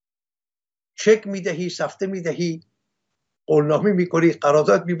 چک میدهی، سفته میدهی، قولنامه میکنی،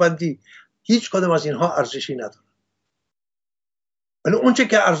 قرارداد میبندی، هیچ کدام از اینها ارزشی نداره. ولی اونچه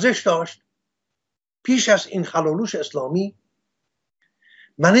که ارزش داشت پیش از این خلالوش اسلامی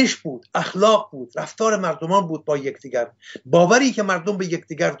منش بود، اخلاق بود، رفتار مردمان بود با یکدیگر، باوری که مردم به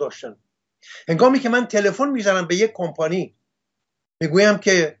یکدیگر داشتن. هنگامی که من تلفن میزنم به یک کمپانی میگویم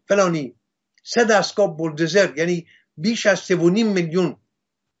که فلانی 3 دستگاه بولدوزر یعنی بیش از 3.5 میلیون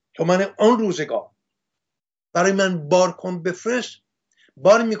تومان آن روزگار برای من بار کن بفرست،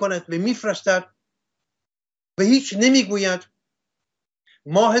 بار میکند و میفرستد و هیچ نمیگوید.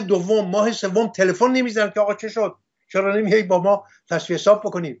 ماه دوم، ماه سوم تلفن نمیزنه که آقا چه شد، چرا نمیایی با ما تصفیه حساب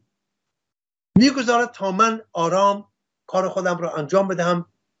بکنیم. میگذارد تا من آرام کار خودم را انجام بدهم.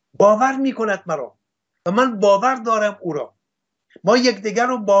 باور میکند مرا و من باور دارم او را. ما یکدیگر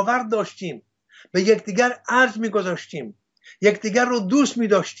رو باور داشتیم، به یکدیگر ارج میگذاشتیم، یکدیگر رو دوست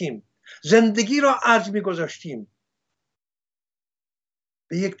میداشتیم، زندگی را ارج میگذاشتیم.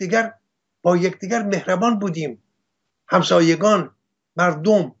 به یکدیگر با یکدیگر مهربان بودیم، همسایگان،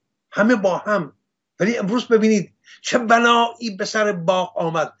 مردم، همه با هم. ولی امروز ببینید چه بلایی به سر باغ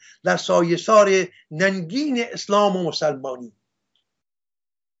آمد در سایه‌سار ننگین اسلام و مسلمانی.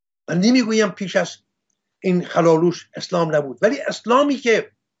 من نمیگویم پیش از این خلالوش اسلام نبود، ولی اسلامی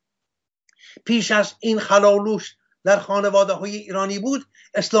که پیش از این خلالوش در خانواده های ایرانی بود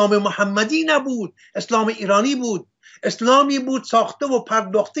اسلام محمدی نبود، اسلام ایرانی بود. اسلامی بود ساخته و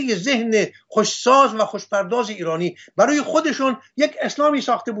پرداخته ذهن خوشساز و خوشپرداز ایرانی. برای خودشون یک اسلامی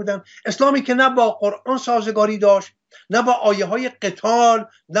ساخته بودن، اسلامی که نه با قرآن سازگاری داشت، نه با آیه های قتال،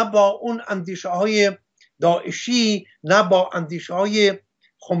 نه با اون اندیشه های داعشی، نه با اندیشه های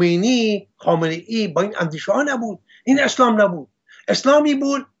خمینی، خامنه‌ای، با این اندیشه ها نبود. این اسلام نبود. اسلامی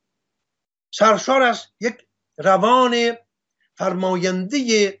بود سرشار از یک روان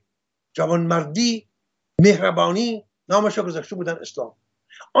فرماینده جوانمردی، مهربانی، نامش را گذاشته بودن اسلام.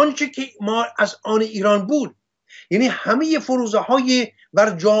 آنچه که ما از آن ایران بود، یعنی همه فروزه های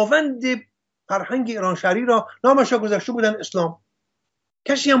ورجاوند فرهنگ ایران شهری را نامش را گذاشته بودن اسلام.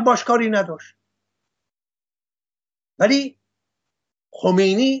 کسی هم باش کاری نداشت. ولی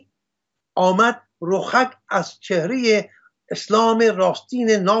خمینی آمد رخک از چهره اسلام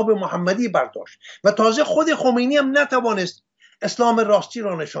راستین ناب محمدی برداشت و تازه خود خمینی هم نتوانست اسلام راستی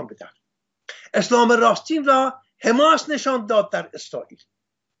را نشان بدهد. اسلام راستین را حماس نشان داد در اسرائیل.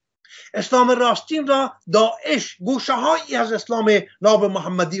 اسلام راستین را داعش گوشه هایی از اسلام ناب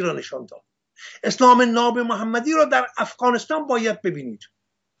محمدی را نشان داد. اسلام ناب محمدی را در افغانستان باید ببینید،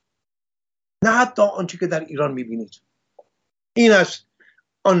 نه حتی آنچه که در ایران میبینید. این است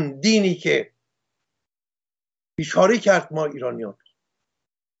آن دینی که بیچاره کرد ما ایرانیان.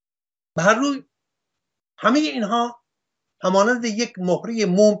 به هر روی همه اینها همانند یک مهره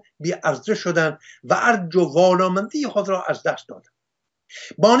موم بی ارزش شدند و ارج و والامندی خود را از دست دادند.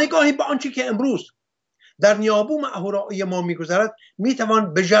 با نگاهی به آنچه که امروز در نیابوم اهورایی ما میگذرد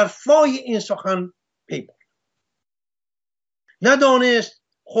میتوان به ژرفای این سخن پی برد. ندانست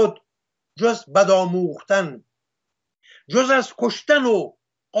خود جز بدآموختن، جز از کشتن و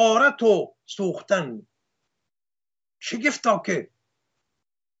غارت و سوختن. شگفتا که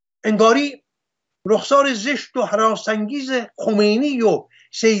انگاری رخسار زشت و هراسانگیز خمینی و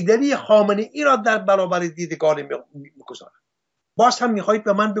سیدعلی خامنه‌ای را در برابر دیدگان میگذارد. باز هم میخواهید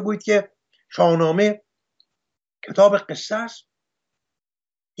به من بگویید که شاهنامه کتاب قصه است؟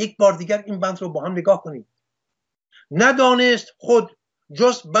 یک بار دیگر این بند رو با هم نگاه کنید. ندانست خود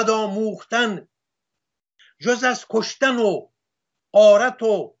جز بدآموختن، جز از کشتن و غارت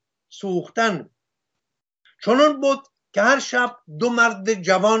و سوختن. چنان بود که هر شب دو مرد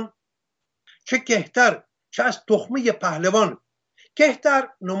جوان، چه کهتر چه از تخمه پهلوان. کهتر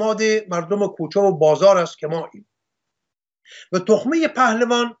نماد مردم کوچه و بازار است که ما ایم، و تخمه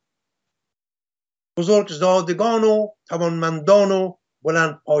پهلوان بزرگزادگان و توانمندان و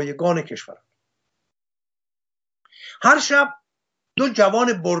بلند پایگان کشور. هر شب دو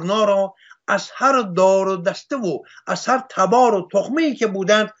جوان برنا را از هر دار و دسته و از هر تبار و تخمه‌ای که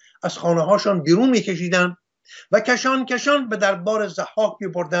بودند از خانه هاشان بیرون می‌کشیدند و کشان کشان به دربار ضحاک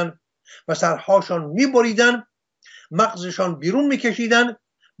می‌بردند و سرهاشان می‌بریدند، مغزشان بیرون می‌کشیدند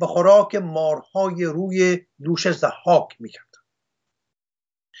و خوراک مارهای روی دوش ضحاک می‌کردند.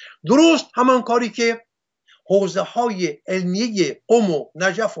 درست همان کاری که حوزه‌های علمیه قم و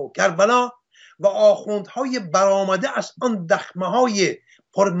نجف و کربلا و آخوندهای برآمده از آن دخمه‌های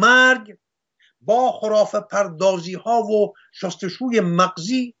پرمرگ با خرافه پردازی ها و شستشوی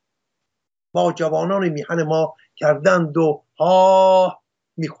مغزی با جوانان میهن ما کردند و ها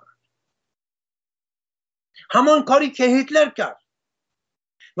میکنند. همان کاری که هیتلر کرد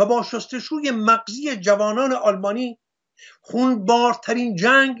و با شستشوی مغزی جوانان آلمانی خونبارترین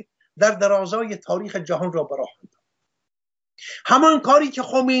جنگ در درازای تاریخ جهان را به راه انداخت. همان کاری که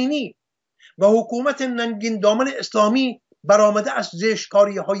خمینی و حکومت ننگین دامن اسلامی برآمده از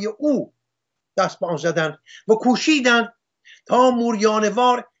زشتکاری های او دست به آن زدند و کوشیدند تا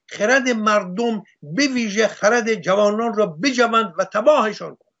موریانوار خرد مردم به ویژه خرد جوانان را بجوند و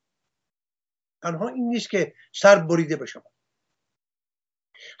تباهشان کنند. تنها این نیست که سر بریده بشود،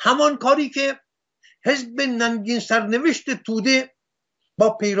 همان کاری که حزب ننگین سرنوشت توده با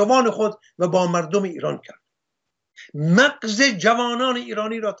پیروان خود و با مردم ایران کرد، مغز جوانان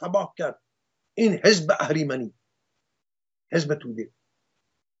ایرانی را تباه کرد. این حزب اهریمنی، حزب توده،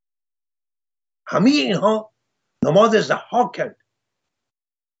 همه اینها نماد ضحاکند.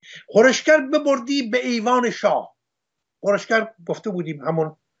 خورشگر ببردی به ایوان شاه. خورشگر گفته بودیم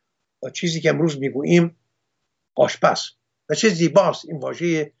همون چیزی که امروز میگوییم آشپز، و چه زیباست این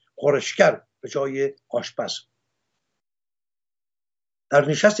واژه خورشگر به جای آشپز. در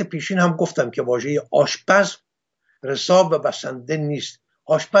نشست پیشین هم گفتم که واژه آشپز رسا و بسنده نیست.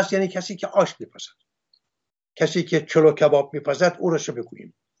 آشپز یعنی کسی که آش میپزد، کسی که چلو کباب میپزد او را چه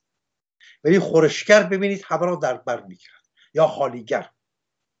بگوییم. ولی خورشگر ببینید همه را در بر میگیرد. یا خالیگر.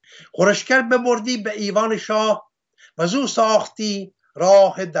 خورشگر ببردی به ایوان شاه و زو ساختی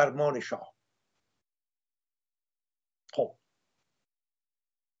راه درمان شاه. خب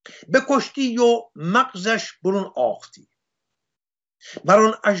بکشتی و مغزش برون آختی،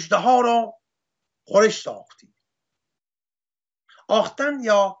 بران اژدها را خورش ساختی. آختن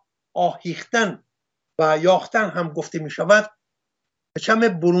یا آهیختن و یاختن هم گفته می شود، به چم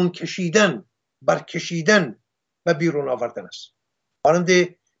برون کشیدن، برکشیدن و بیرون آوردن است،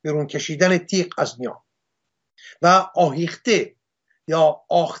 مانند بیرون کشیدن تیغ از نیام. و آهیخته یا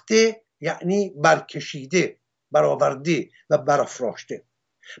آخته یعنی برکشیده، برآورده و برافراشته.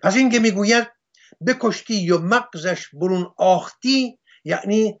 پس این که میگوید بکشتی و مغزش برون آختی،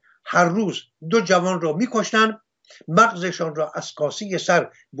 یعنی هر روز دو جوان را میکشتن، مغزشان را از کاسه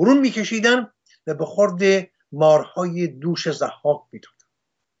سر برون میکشیدن و به خورد مارهای دوش ضحاک میدادن.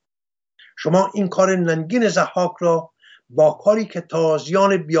 شما این کار ننگین ضحاک را با کاری که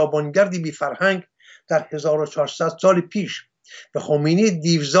تازیان بیابانگردی بی فرهنگ در 1400 سال پیش به خمینی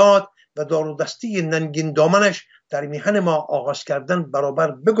دیوزاد و دارودستی ننگین دامنش در میهن ما آغاز کردن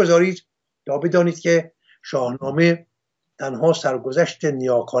برابر بگذارید تا بدانید که شاهنامه تنها سرگذشت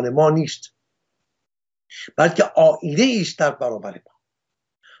نیاکان ما نیست، بلکه آینه است در برابر ما،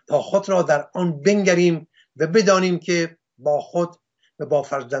 تا خود را در آن بنگریم و بدانیم که با خود و با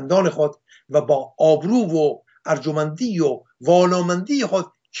فرزندان خود و با آبرو و ارجمندی و والامندی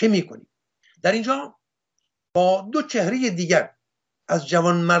خود چه میکنیم. در اینجا با دو چهره دیگر از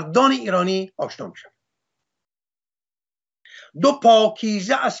جوانمردان ایرانی آشنا میشم. دو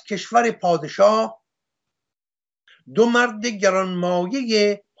پاکیزه از کشور پادشاه، دو مرد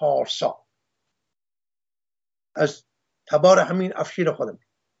گرانمایه پارسا. از تبار همین افشین خودم.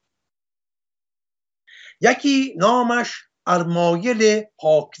 یکی نامش ارمایل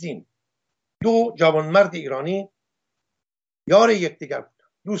پاکدین، دو جوانمرد ایرانی یار یکدیگر بودن،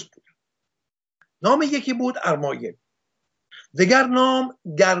 دوست بودن. نام یکی بود ارمایل، دیگر نام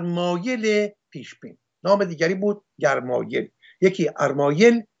گرمایل پیشبین، نام دیگری بود گرمایل. یکی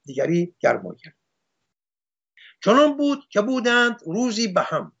ارمایل، دیگری گرمایل. چنان بود که بودند روزی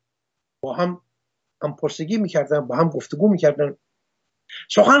با هم پرسگی میکردن، با هم گفتگو میکردن.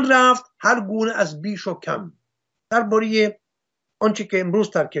 سخن رفت هر گونه از بیش و کم درباره آنچه که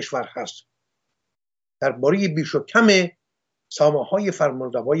امروز در کشور هست، درباره بیش و کم سامانهای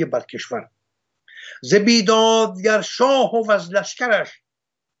فرمانروایی بر کشور. ز بیدادگر شاه و از لشکرش،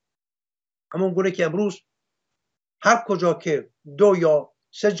 همون گونه که امروز هر کجا که دو یا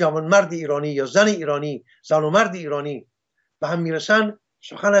سه جوانمرد ایرانی یا زن ایرانی، زن و مرد ایرانی به هم میرسن،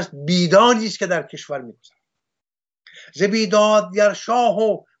 سخن از بیدادی است که در کشور میگذرد. ز بیدادگر شاه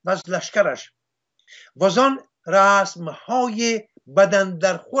و از لشکرش و زان رسمهای بدن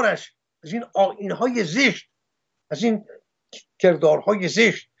در خورش، از این آیینهای زشت، از این کردارهای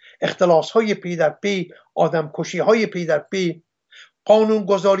زشت، اختلاسهای پی در پی، آدمکشیهای پی در پی،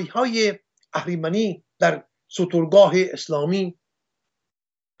 قانونگذاریهای اهریمنی در سترگاه اسلامی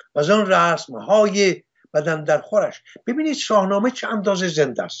و از آن رسمهای بدن در خورش. ببینید شاهنامه چه اندازه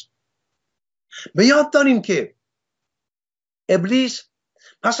زنده است. به یاد داریم که ابلیس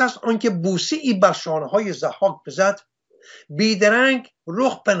پس از آنکه بوسه‌ای بر شانه‌های ضحاک بزد، بیدرنگ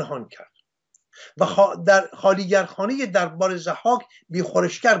رخ پنهان کرد و در خالیگرخانه دربار ضحاک بی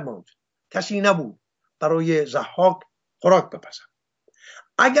خورشگر ماند. کسی نبود برای ضحاک خوراک بپزد.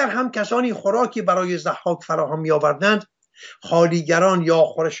 اگر هم کسانی خوراکی برای ضحاک فراهم می‌آوردند، خالیگران یا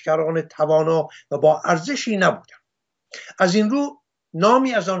خورشگران توانا و با ارزشی نبودند. از این رو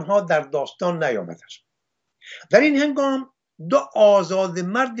نامی از آنها در داستان نیامده است. در این هنگام دو آزاد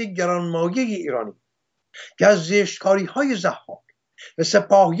مرد گرانمایه ایرانی که از زشتکاری‌های ضحاک و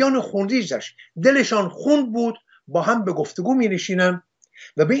سپاهیان خونریزش دلشان خون بود، با هم به گفتگو می‌نشینند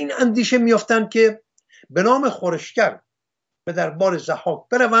و به این اندیشه می‌افتند که به نام خورشگر به دربار ضحاک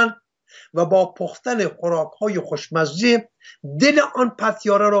بروند و با پختن خوراک‌های خوشمزه دل آن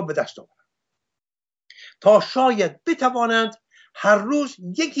پتیاره را به دست آورند تا شاید بتوانند هر روز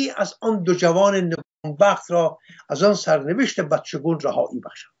یکی از آن دو جوان نگونبخت را از آن سرنوشت بچگون رهایی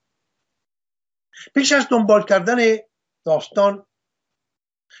بخشند. پیش از دنبال کردن داستان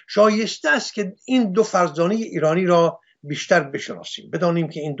شایسته است که این دو فرزانه ایرانی را بیشتر بشناسیم، بدانیم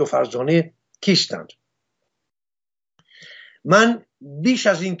که این دو فرزانه کیستند. من بیش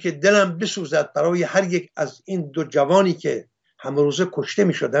از این که دلم بسوزد برای هر یک از این دو جوانی که همه روزه کشته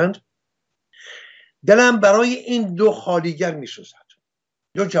می شدند، دلم برای این دو خالیگر می سوزد.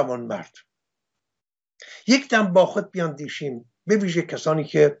 دو جوان مرد. یک دم با خود بیاندیشیم، به ویژه کسانی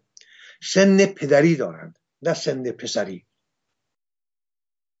که سن پدری دارند نه سن پسری.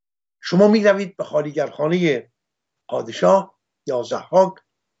 شما می روید به خالیگرخانه پادشاه یا ضحاک،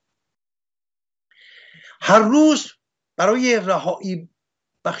 هر روز برای رهایی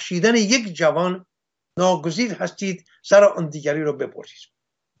بخشیدن یک جوان ناگزیر هستید سر آن دیگری را ببرید.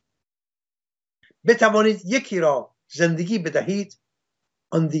 بتوانید یکی را زندگی بدهید،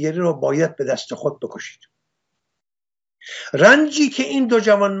 آن دیگری را باید به دست خود بکشید. رنجی که این دو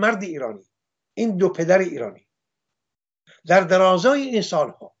جوان مرد ایرانی، این دو پدر ایرانی در درازای این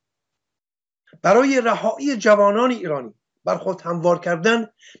سالها برای رهایی جوانان ایرانی بر خود هموار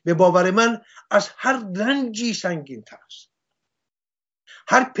کردن، به باور من از هر رنجی سنگین تر است.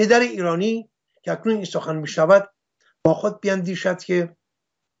 هر پدر ایرانی که اکنون این سخن میشنود با خود بیندیشد که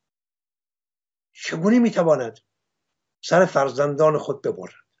چگونه میتواند سر فرزندان خود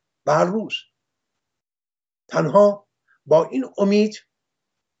ببرد و هر روز تنها با این امید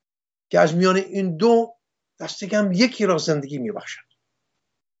که از میان این دو دست کم یکی را زندگی میبخشد.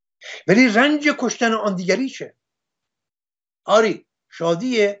 ولی رنج کشتن آن دیگری چه؟ آری،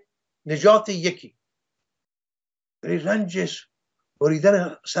 شادی نجات یکی، ولی رنج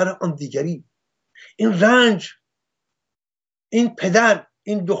بریدن سر آن دیگری، این رنج، این پدر،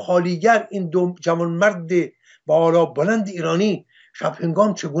 این دو خالیگر، این دو جوانمرد بالا بلند ایرانی شب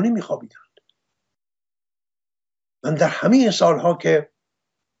هنگام چگونه میخوابیدند؟ من در همه سالها که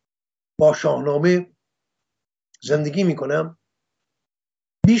با شاهنامه زندگی میکنم،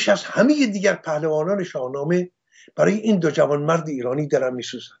 بیش از همه دیگر پهلوانان شاهنامه برای این دو جوانمرد ایرانی دلم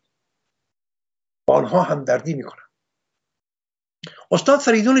میسوزد، با آنها همدردی میکنم. استاد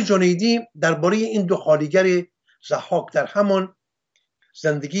فریدون جنیدی درباره این دو خالیگر ضحاک در همان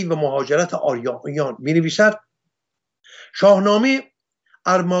زندگی و مهاجرت آبرامیان می نویسد: شاهنامه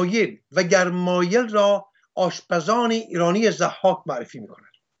ارمایل و گرمایل را آشپزان ایرانی ضحاک معرفی می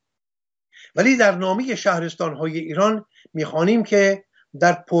کند، ولی در نامه شهرستان‌های ایران می خوانیم که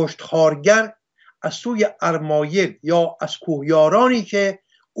در پشتخوارگر از سوی ارمایل یا از کوهیارانی که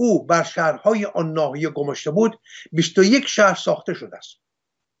او بر شهرهای آن ناحیه گماشته بود 21 شهر ساخته شده است.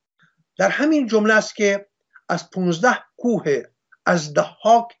 در همین جمله است که از 15 کوه از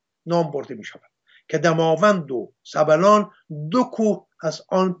ضحاک نام برده می شود که دماوند و سبلان 2 کوه از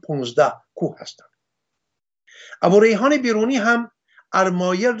آن 15 کوه هستند. ابوریحان بیرونی هم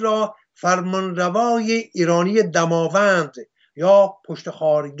ارمایل را فرمانروای ایرانی دماوند یا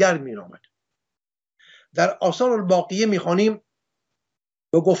پشتخوارگر می نامد. در آثار الباقیه می خوانیم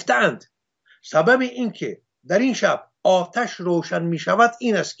و گفتند سبب این که در این شب آتش روشن می شود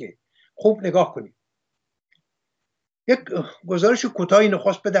این است که، خوب نگاه کنید، یک گزارش کوتاهی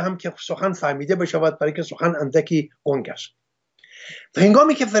نخست بدهم که سخن فهمیده بشود، برای که سخن اندکی گنگ است.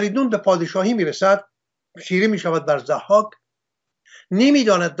 هنگامی که فریدون به پادشاهی میرسد، چیره می شود بر ضحاک،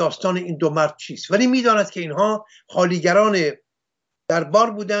 نمیداند داستان این دو مرد چیست، ولی میداند که اینها خالیگران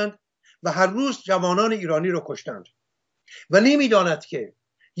دربار بودند و هر روز جوانان ایرانی را کشتند و نمیداند که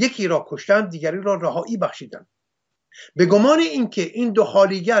یکی را کشتند دیگری را رهایی بخشیدند. به گمان اینکه این دو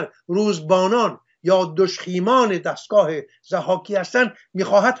خالیگر روزبانان یا دشخیمان دستگاه ضحاکی هستند،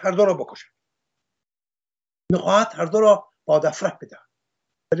 میخواهد هر دو را بکشد، میخواهد هر دو را بادافرک بدهد،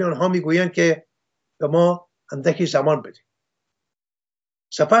 ولی آنها میگویند که به ما اندکی زمان بده.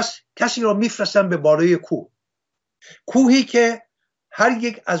 سپس کسی را میفرستند به بالای کوه، کوهی که هر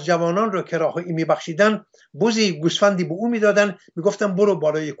یک از جوانان را که رهایی میبخشیدن بزی گوسفندی به او میدادن، میگفتن برو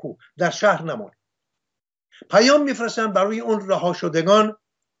بالای کوه، در شهر نمان. پیام میفرستند برای اون رها شدگان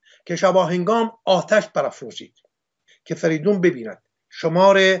که شبا هنگام آتش برافروزید که فریدون ببیند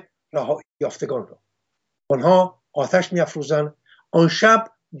شمار رهایی یافتگان را. آنها آتش میافروزند. آن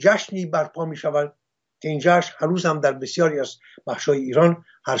شب جشنی برپا میشود که این جشن هنوز هم در بسیاری از بخش‌های ایران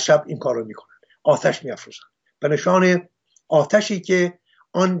هر شب این کار را میکنند، آتش میافروزند به نشان آتشی که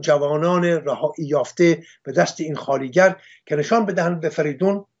آن جوانان رهایی یافته به دست این خالیگر که نشان بدهند به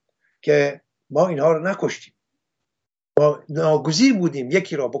فریدون که ما اینها رو نکشتیم، ما ناگزیر بودیم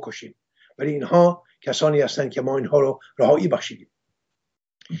یکی را بکشیم، ولی اینها کسانی هستند که ما اینها رو رهایی بخشیدیم.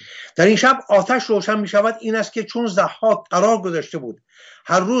 در این شب آتش روشن می شود این است که چون ضحاک قرار گذاشته بود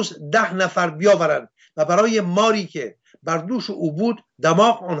هر روز 10 نفر بیاورند و برای ماری که بر دوش او بود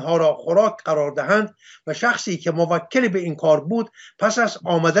دماغ آنها را خوراک قرار دهند و شخصی که موکل به این کار بود پس از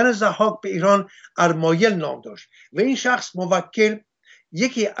آمدن ضحاک به ایران ارمایل نام داشت و این شخص موکل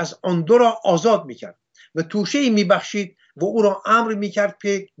یکی از آن دو را آزاد میکرد و توشه‌ای میبخشید و او را امر میکرد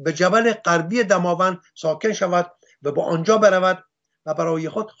که به جبل غربی دماوند ساکن شود و به آنجا برود و برای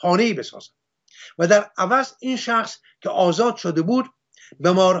خود خانه‌ای بسازد و در عوض این شخص که آزاد شده بود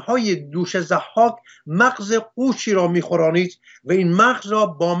بیمارهای دوش ضحاک مغز قوچی را میخورانید و این مغز را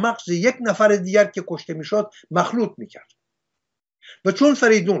با مغز یک نفر دیگر که کشته میشد مخلوط میکرد. و چون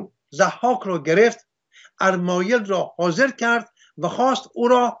فریدون ضحاک را گرفت، ارمایل را حاضر کرد و خواست او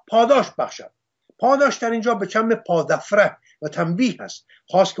را پاداش بخشد. پاداش در اینجا به چم پادفره و تنبیه است.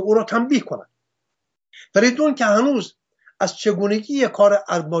 خواست که او را تنبیه کند. فریدون که هنوز از چگونگی کار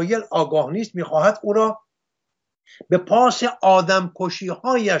ارمایل آگاه نیست، میخواهد او را به پاس آدم کشی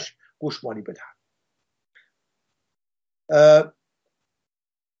هایش گوشمالی بدهد.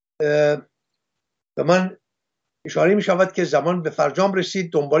 به من اشاره می شود که زمان به فرجام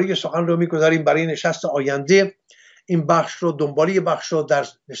رسید. دنباله سخن رو میگذاریم برای نشست آینده. این بخش رو دنباله بخش رو در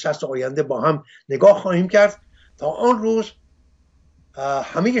نشست آینده با هم نگاه خواهیم کرد. تا آن روز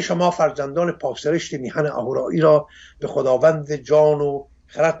همه شما فرزندان پاکسرشت میهن اهورایی را به خداوند جان و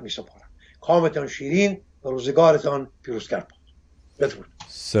خرد می سپارم. کامتان شیرین و روزگارتان پیروزگر باد. بدرود.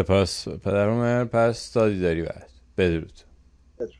 سپاس پدر هومر. پس تا دیداری بعد. بدرود.